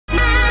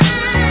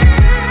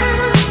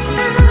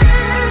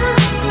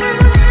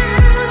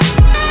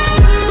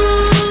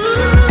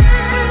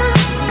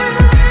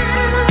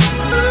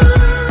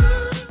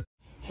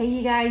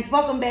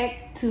welcome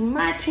back to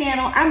my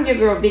channel. I'm your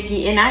girl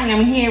Vickie, and I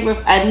am here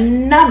with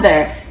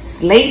another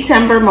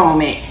Slaytember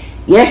moment.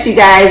 Yes, you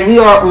guys, we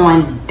are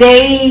on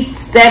day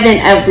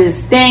 7 of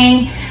this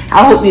thing.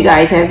 I hope you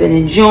guys have been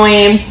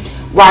enjoying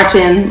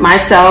watching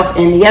myself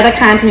and the other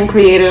content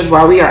creators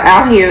while we are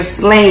out here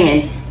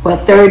slaying for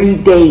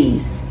 30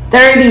 days.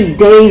 30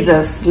 days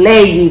of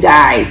slay, you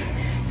guys.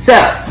 So,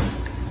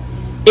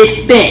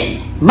 it's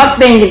been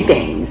mukbanging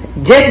things,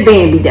 just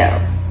Bambi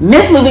Doe,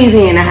 Miss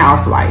Louisiana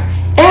Housewife,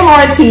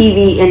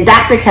 MRTV, and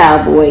Docta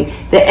Cowboy,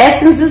 the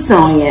Essence of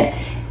Sonia,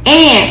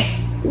 and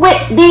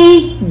with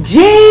Dee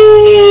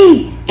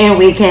G. And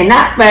we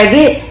cannot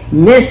forget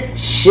Miss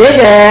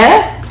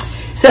Sugar.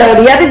 So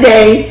the other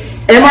day,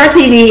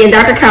 MRTV and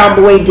Docta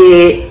Cowboy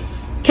did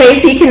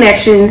KC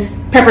Connections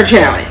Pepper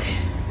Challenge.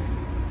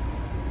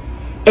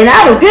 And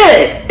I was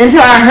good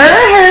until I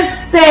heard her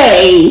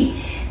say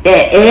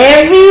that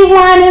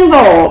everyone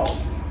involved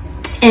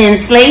in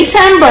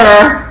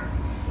Slaytember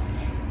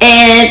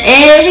and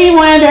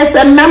everyone that's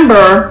a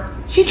member,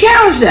 she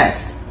challenged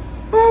us.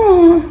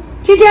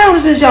 She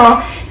challenged us,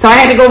 y'all. So I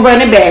had to go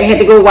run it back. I had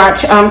to go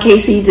watch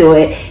KC do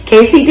it.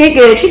 KC did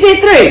good. She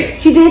did 3.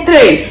 She did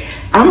 3.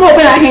 I'm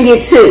hoping I can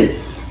get 2.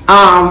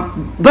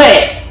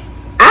 But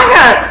I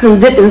got some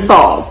dipping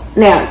sauce.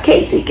 Now,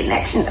 KC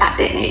Connections, I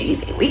didn't hear you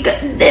say we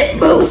couldn't dip,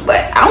 boo.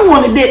 But I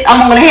want to dip.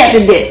 I'm going to have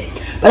to dip.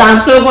 But I'm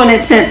still going to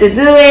attempt to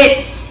do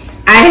it.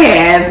 I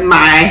have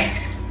my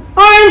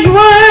orange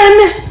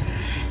one.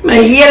 My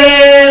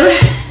yellow.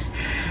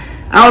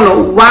 I don't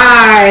know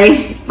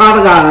why,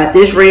 Father God,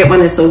 this red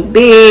one is so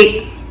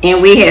big.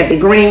 And we have the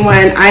green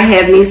one. I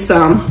have me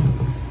some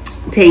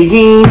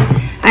tagine.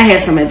 I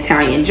have some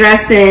Italian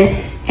dressing.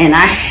 And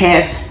I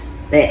have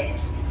the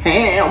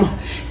ham.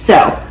 So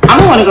I'm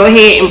going to go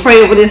ahead and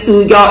pray over this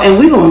food, y'all. And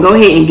we're going to go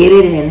ahead and get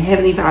it in.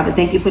 Heavenly Father,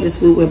 thank you for this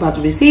food we're about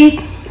to receive.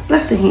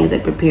 Bless the hands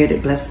that prepared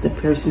it. Bless the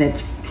person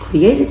that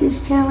created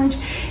this challenge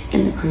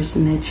and the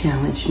person that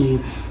challenged me.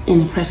 In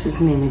the precious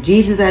name of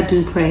Jesus, I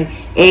do pray.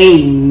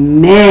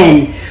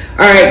 Amen.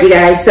 All right, you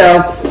guys. So,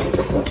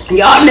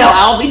 y'all know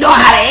I don't be knowing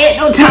how to add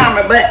no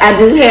timer, but I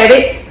do have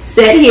it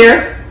set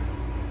here.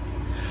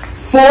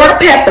 4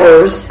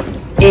 peppers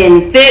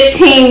in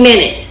 15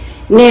 minutes.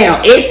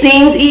 Now, it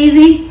seems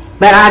easy,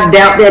 but I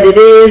doubt that it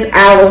is.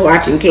 I was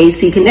watching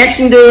KC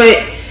Connection do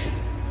it.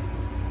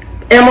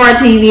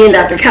 MRTV and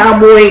Docta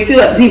Cowboy, a few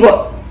other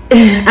people.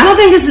 I don't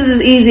think this is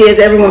as easy as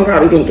everyone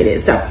probably think it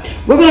is. So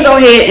we're going to go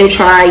ahead and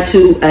try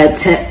to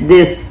attempt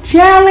this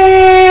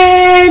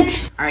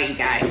challenge. All right, you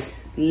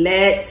guys,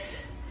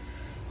 let's,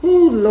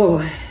 oh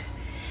Lord.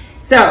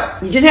 So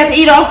you just have to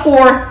eat all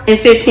 4 in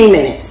 15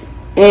 minutes.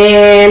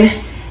 And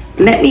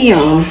let me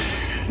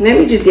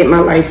just get my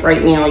life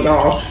right now,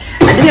 y'all.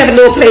 I do have a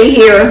little plate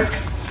here.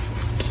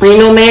 Ain't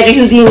no magic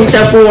Houdini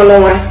stuff going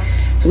on.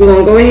 So we're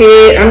going to go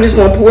ahead. I'm just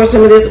going to pour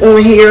some of this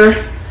on here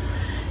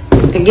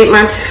and get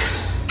my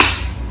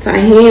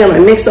tahini. I'm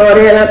going to mix all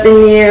that up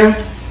in there.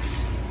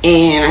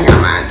 And I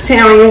got my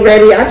Italian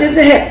ready. I just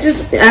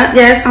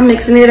yes, I'm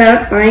mixing it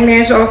up. I ain't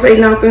asked y'all say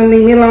nothing.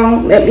 Leave me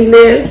alone. Let me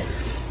live.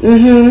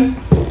 And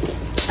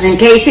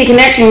KC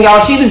Connection,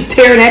 y'all, she was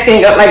tearing that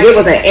thing up like it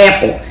was an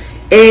apple.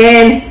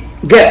 And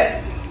good.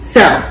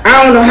 So,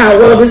 I don't know how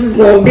well this is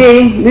going to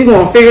be. We're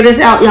going to figure this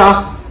out,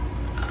 y'all.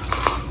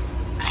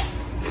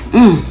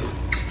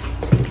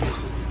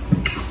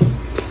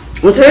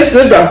 It tastes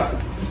good though.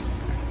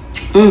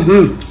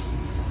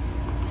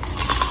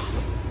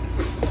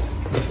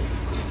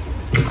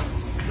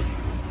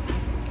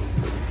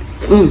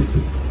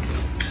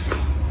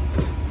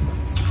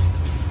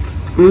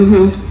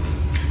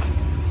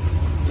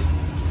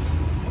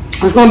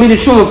 It's gonna be the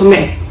chewing for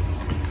me.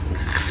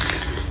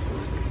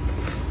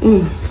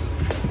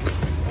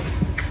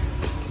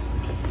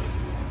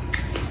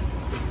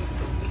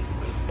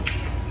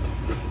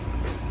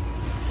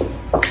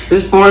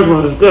 This orange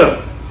one is good.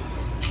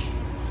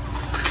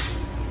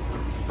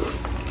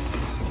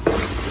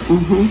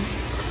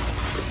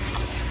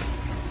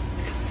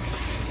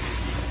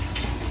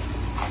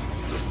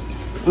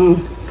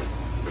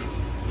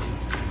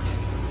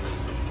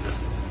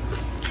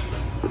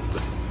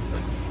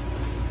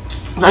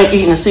 I like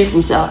eating a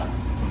seafood salad.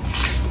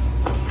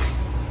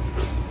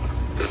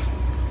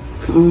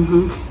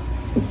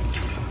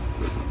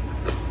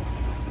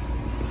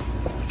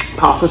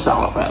 Pasta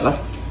salad, rather.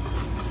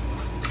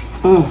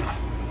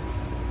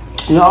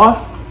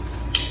 Y'all.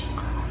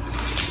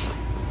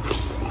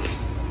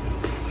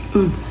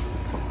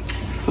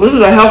 This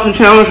is a healthy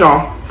challenge,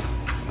 y'all.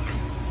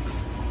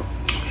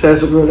 Says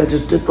the girl that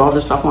just dipped all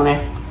this stuff on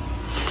there.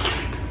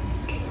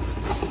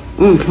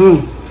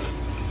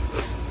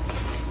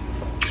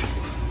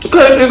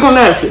 KC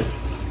Connection.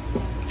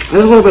 This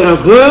will be a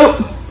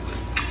good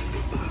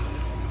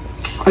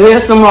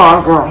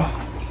ASMR, girl.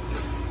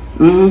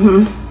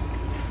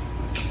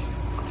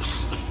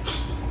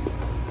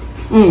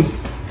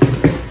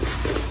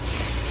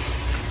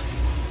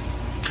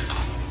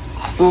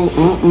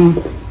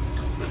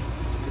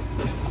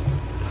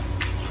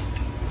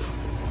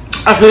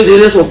 I should do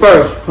this one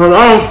first. Hold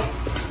on.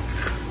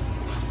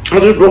 I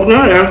just broke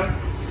that down.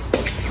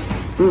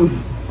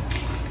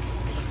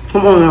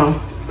 Come on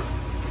now.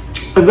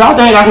 If y'all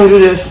think I can do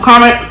this,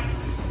 comment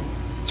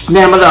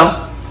down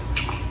below.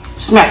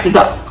 Smack the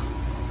duck.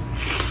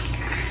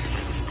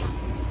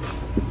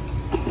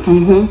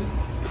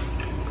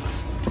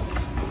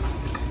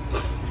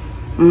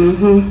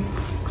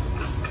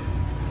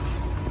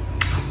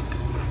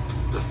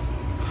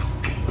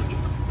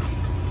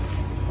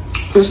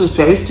 This is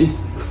tasty.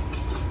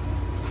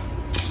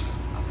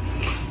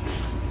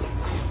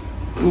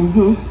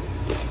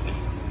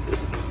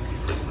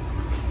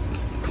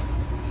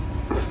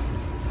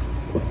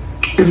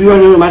 If you are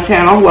new to my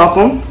channel,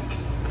 welcome.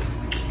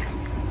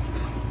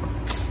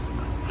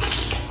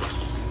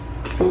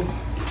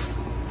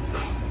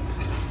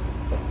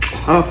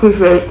 I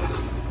appreciate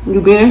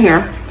you being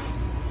here.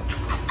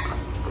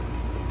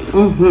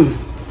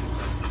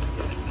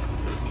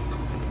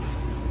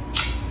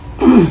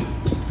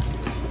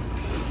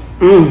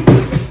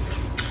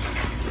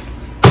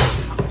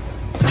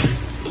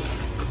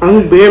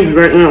 I'm baby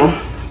right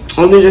now.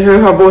 I need to hear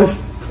her voice.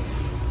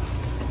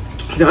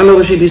 I know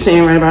what she be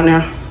saying right about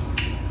now.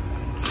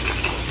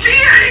 She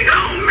ain't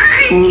gonna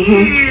make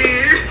it.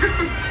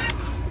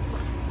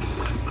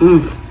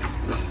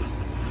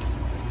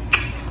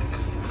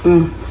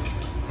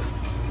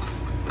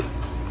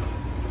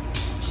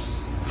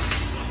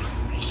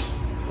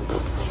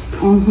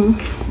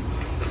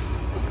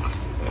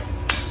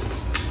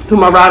 To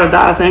my ride or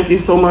die, thank you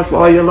so much for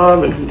all your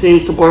love and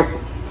continued support.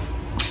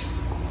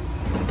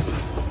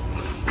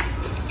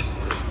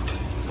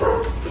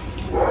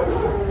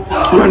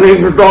 My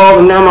neighbor's dog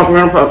and now my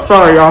grandpa.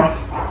 Sorry, y'all.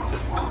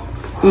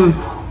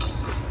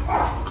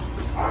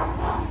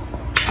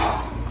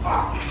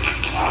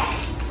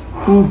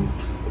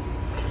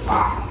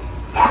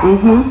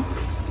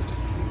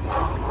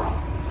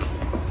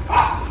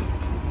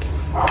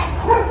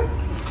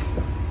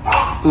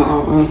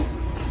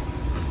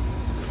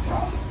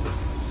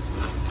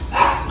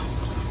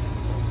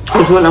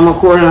 This is when I'm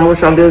recording. I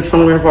wish I did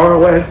somewhere far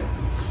away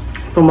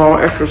from all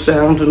extra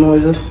sounds and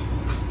noises.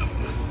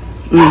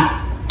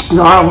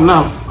 No, I don't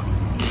know.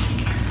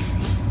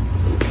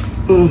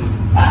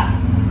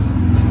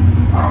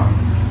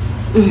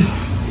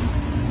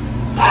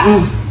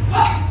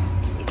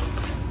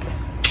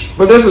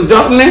 But this is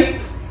definitely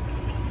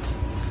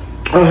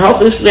a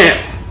healthy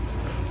snack.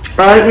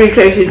 I agree,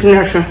 Casey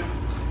Connection.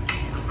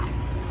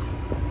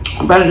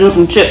 I better do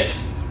some chips.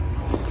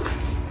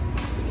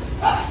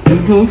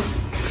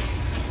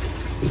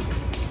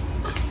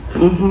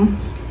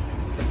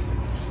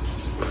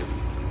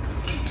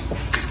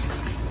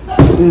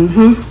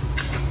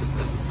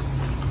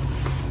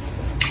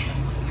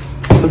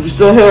 If you're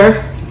still here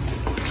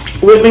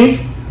with me,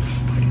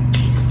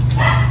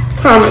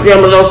 comment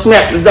down below,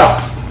 smack the duck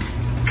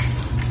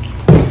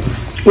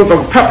with a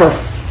pepper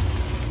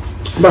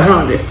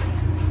behind it.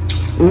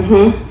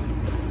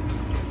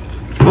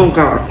 Oh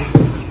God.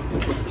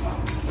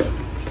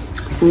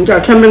 We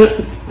got 10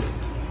 minutes.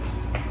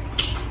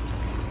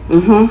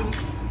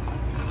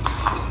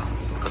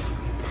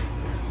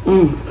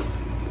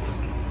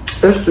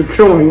 It's the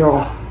chewing,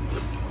 y'all.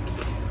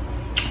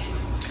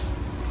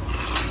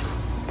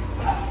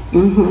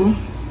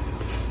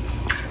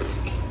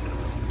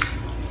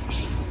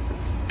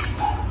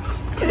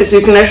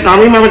 Casey Connection.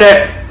 I remember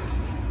that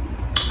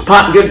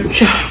Pop get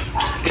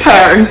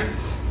Terry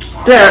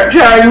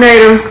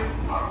made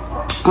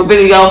a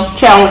video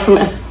challenge from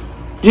a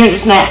ginger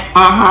snack.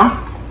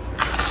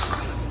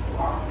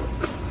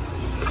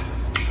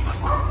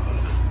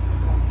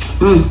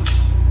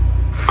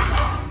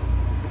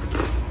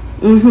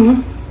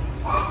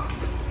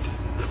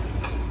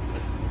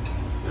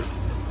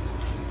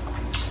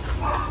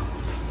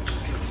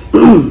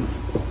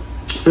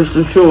 It's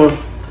the sure.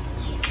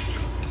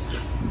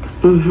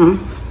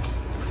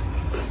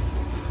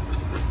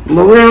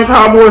 More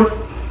Cowboy,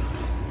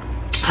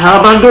 how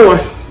am I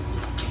doing?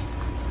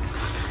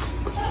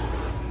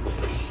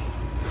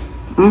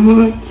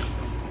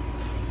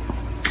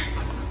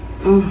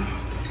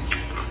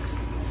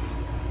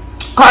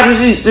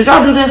 Cottage, did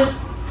y'all do this?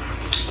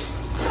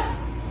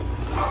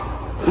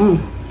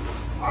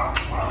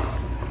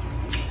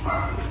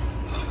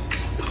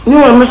 You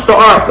and Mr.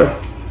 Arthur.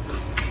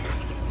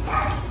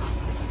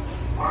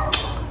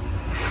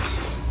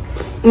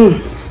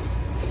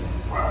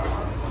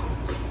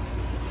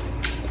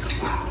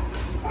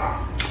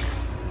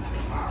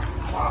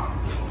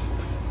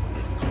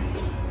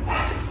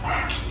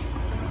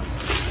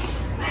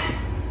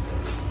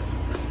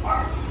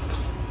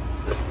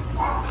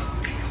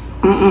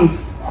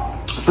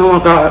 Oh my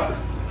God.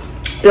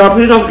 Y'all,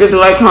 please don't forget to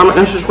like, comment,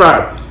 and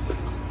subscribe.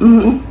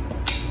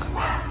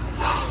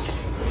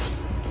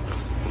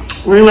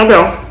 Ring my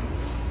bell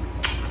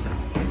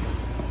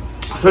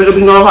so you'll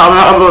be notified when I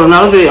upload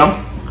another video.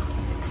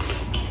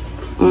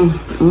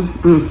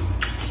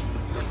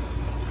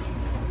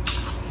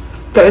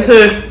 Okay, so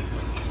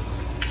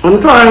I'm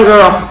trying,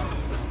 girl.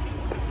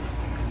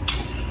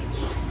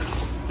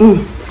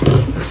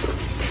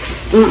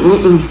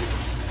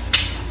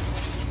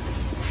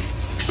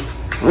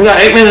 We got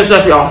 8 minutes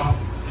left, y'all.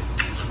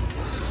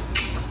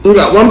 We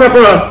got one pepper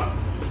left.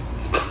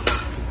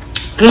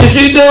 Can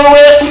she do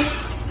it?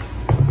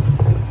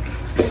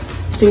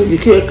 Think you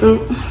can?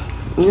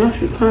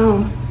 Yes, you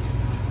can.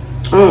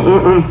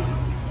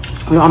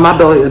 Y'all, my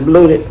belly is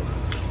bloated.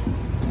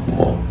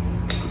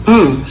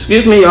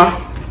 Excuse me, y'all.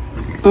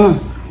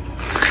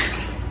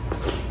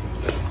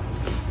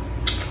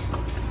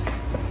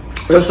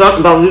 There's something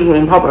about these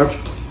green peppers.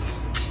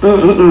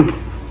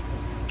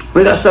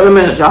 We got 7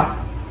 minutes, y'all.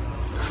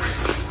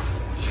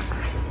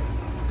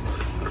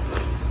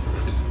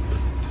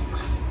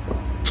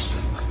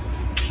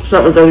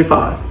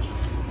 $7:35.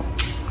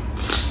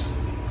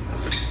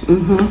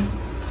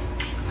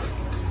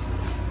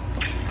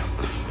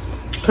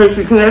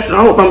 Tasty connection.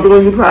 I hope I'm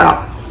doing you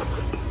proud.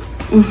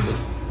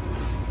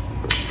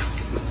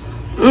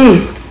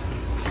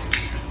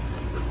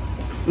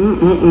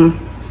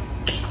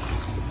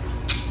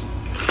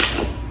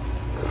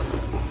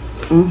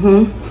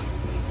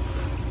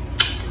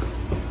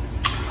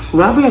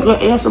 Will I be a good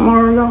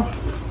ASMR, y'all?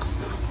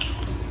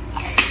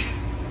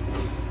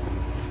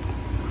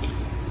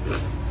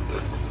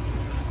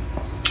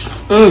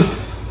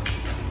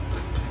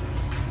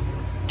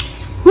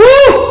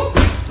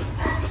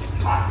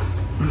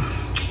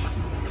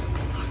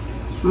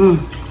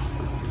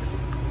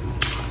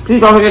 Please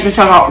don't forget to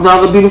check out the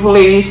other beautiful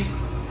ladies.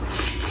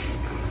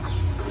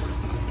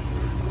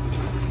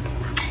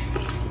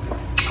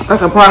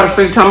 That's a part of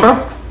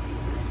Slaytember.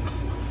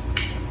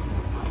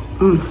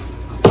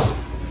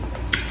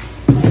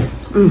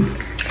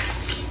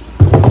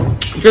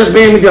 Just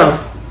being with y'all.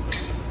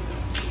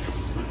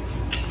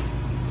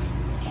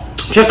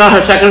 Check out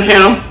her second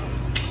channel,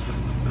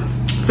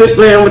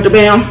 Fit-Glam with the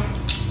Bam.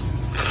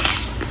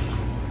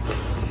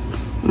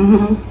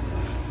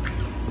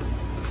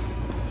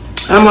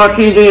 More With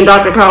Dee and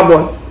Docta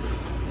Cowboy.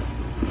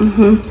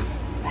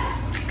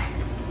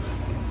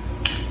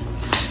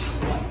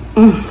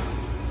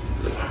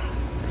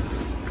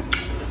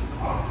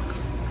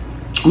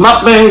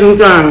 Mukbangs and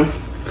things.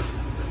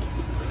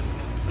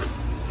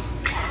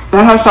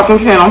 And her second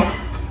channel.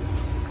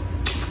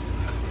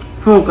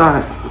 Oh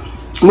God.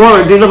 More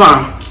With Dee Lavon.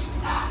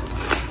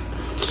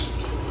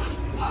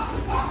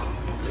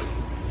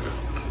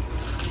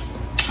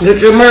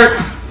 Get your merch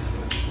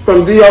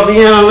from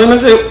VLBN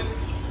Unlimited.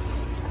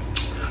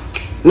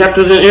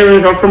 Necklaces and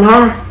earrings are from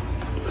her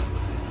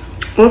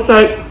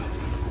website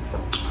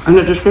in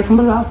the description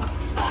below.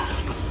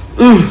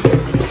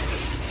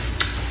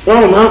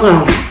 Oh my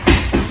God.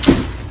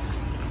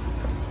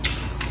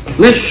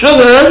 Miss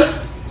Sugar.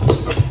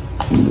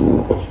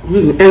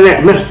 And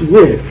that messy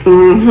wig.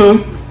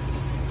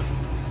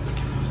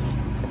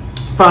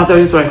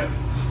 5:33.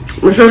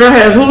 Miss Sugar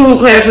has hula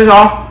classes,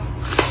 y'all.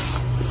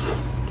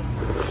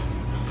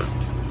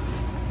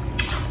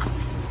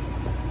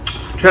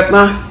 Check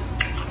my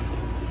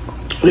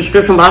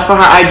description box for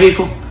her IG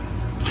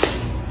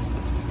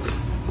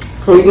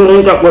so you can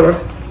link up with her.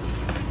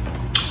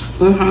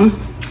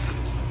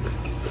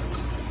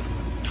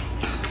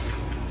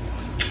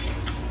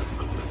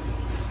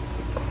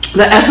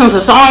 The Essence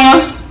of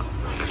Sonya.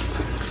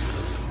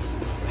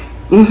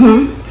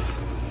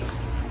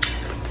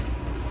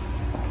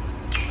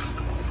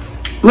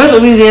 Miss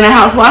Louisiana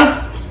Housewife.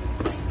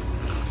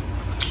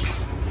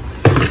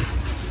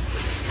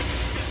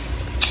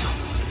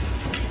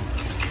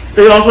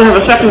 They also have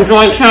a second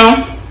joint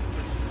channel.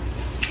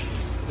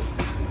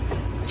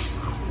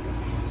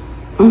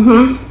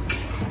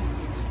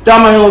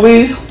 Dama and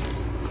Louise.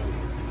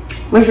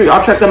 Make sure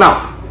y'all check them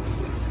out.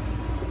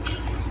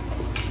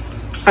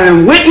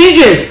 And Whitney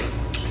G.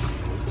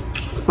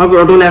 My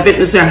girl doing that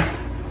fitness there.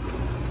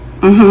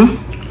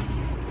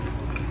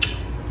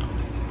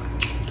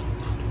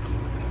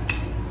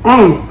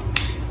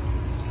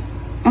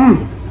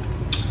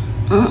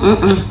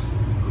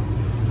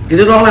 Get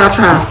it all out,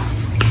 child.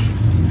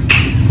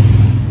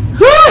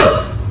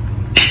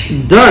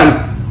 Done.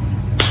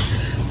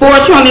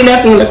 4:20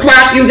 left on the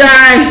clock, you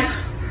guys.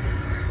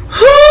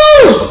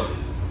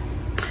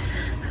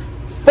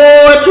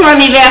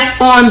 4:20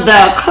 left on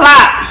the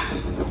clock.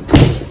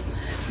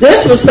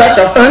 This was such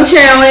a fun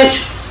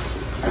challenge.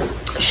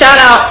 Shout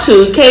out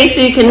to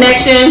KC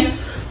Connection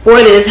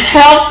for this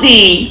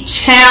healthy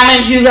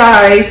challenge, you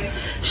guys.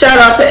 Shout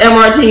out to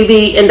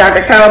MRTV and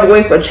Docta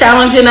Cowboy for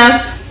challenging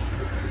us.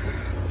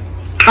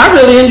 I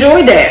really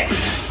enjoyed that.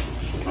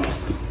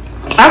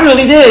 I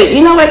really did.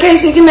 You know what,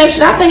 KC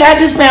Connection? I think I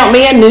just found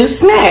me a new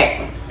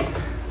snack.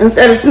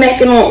 Instead of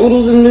snacking on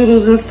oodles and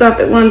noodles and stuff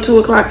at 1, 2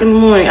 o'clock in the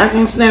morning, I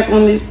can snack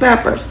on these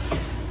peppers.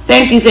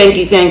 Thank you, thank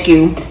you, thank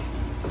you.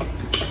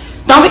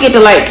 Don't forget to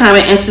like,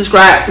 comment, and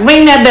subscribe.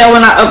 Ring that bell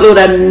when I upload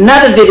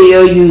another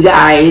video, you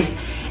guys.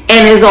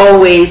 And as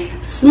always,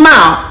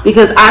 smile,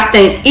 because I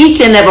think each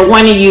and every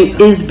one of you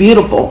is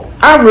beautiful.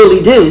 I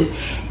really do.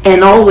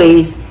 And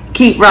always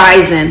keep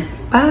rising.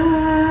 Bye.